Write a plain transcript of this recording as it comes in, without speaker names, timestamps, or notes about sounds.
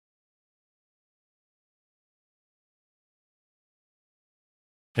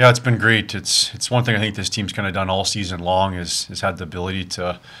Yeah, it's been great. It's one thing I think this team's kind of done all season long is had the ability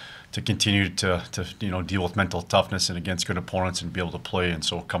to continue to deal with mental toughness and against good opponents and be able to play. And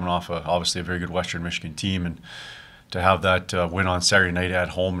so coming off obviously a very good Western Michigan team and to have that win on Saturday night at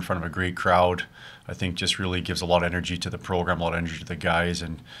home in front of a great crowd, I think just really gives a lot of energy to the program, a lot of energy to the guys.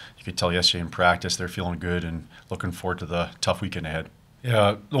 And you could tell yesterday in practice they're feeling good and looking forward to the tough weekend ahead.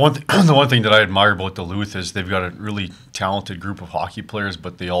 Yeah, the one thing that I admire about Duluth is they've got a really talented group of hockey players,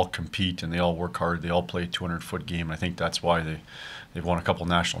 but they all compete and they all work hard. They all play a 200-foot game, and I think that's why they've won a couple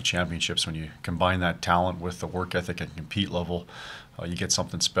national championships. When you combine that talent with the work ethic and compete level, you get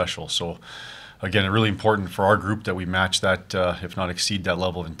something special. So, again, really important for our group that we match that, if not exceed that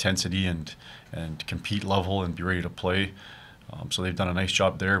level of intensity and compete level and be ready to play. So they've done a nice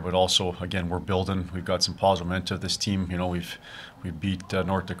job there, but also, again, we're building. We've got some positive momentum. This team, we've beat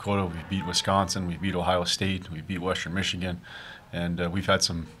North Dakota, we've beat Wisconsin, we've beat Ohio State, we've beat Western Michigan, and we've had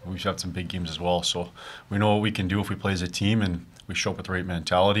some big games as well. So we know what we can do if we play as a team and we show up with the right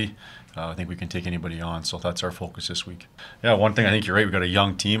mentality. I think we can take anybody on. So that's our focus this week. Yeah, one thing I think you're right. We've got a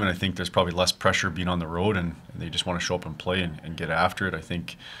young team, and I think there's probably less pressure being on the road, and they just want to show up and play and get after it. I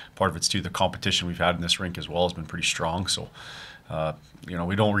think part of it's too the competition we've had in this rink as well has been pretty strong. So,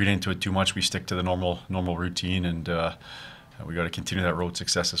 we don't read into it too much. We stick to the normal routine, and we got to continue that road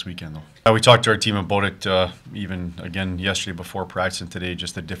success this weekend, though. We talked to our team about it even again yesterday before practice and today.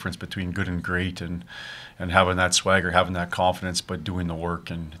 Just the difference between good and great, and having that swagger, having that confidence, but doing the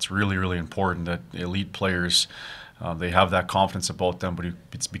work. And it's really, really important that elite players they have that confidence about them, but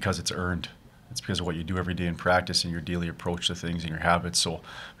it's because it's earned. It's because of what you do every day in practice and your daily approach to things and your habits. So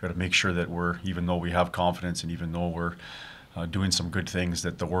we've got to make sure that even though we have confidence and even though we're doing some good things,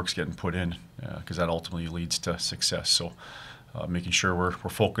 that the work's getting put in, because that ultimately leads to success. So making sure we're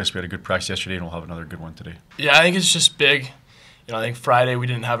focused. We had a good practice yesterday, and we'll have another good one today. Yeah, I think it's just big. I think Friday we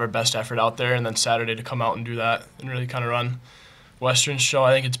didn't have our best effort out there, and then Saturday to come out and do that and really kind of run Western's show.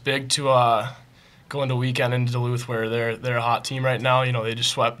 I think it's big to go into weekend into Duluth where they're a hot team right now. They just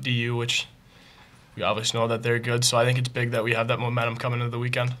swept DU, which we obviously know that they're good. So I think it's big that we have that momentum coming into the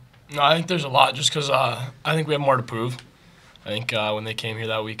weekend. No, I think there's a lot just because I think we have more to prove. I think when they came here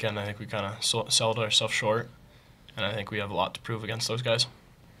that weekend, I think we kind of sold ourselves short, and I think we have a lot to prove against those guys.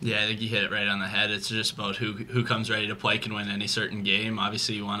 Yeah, I think you hit it right on the head. It's just about who comes ready to play can win any certain game.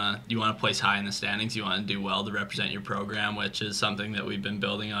 Obviously, you wanna place high in the standings. You want to do well to represent your program, which is something that we've been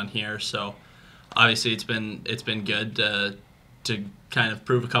building on here. So, obviously, it's been good to kind of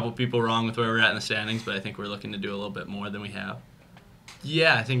prove a couple people wrong with where we're at in the standings. But I think we're looking to do a little bit more than we have.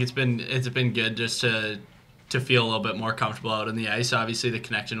 Yeah, I think it's been good just to feel a little bit more comfortable out on the ice. Obviously, the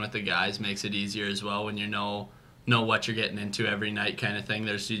connection with the guys makes it easier as well when you know what you're getting into every night kind of thing.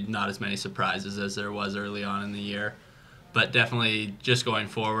 There's not as many surprises as there was early on in the year. But definitely just going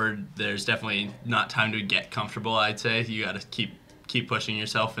forward, there's definitely not time to get comfortable, I'd say. You got to keep pushing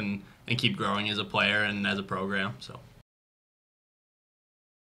yourself and keep growing as a player and as a program. So.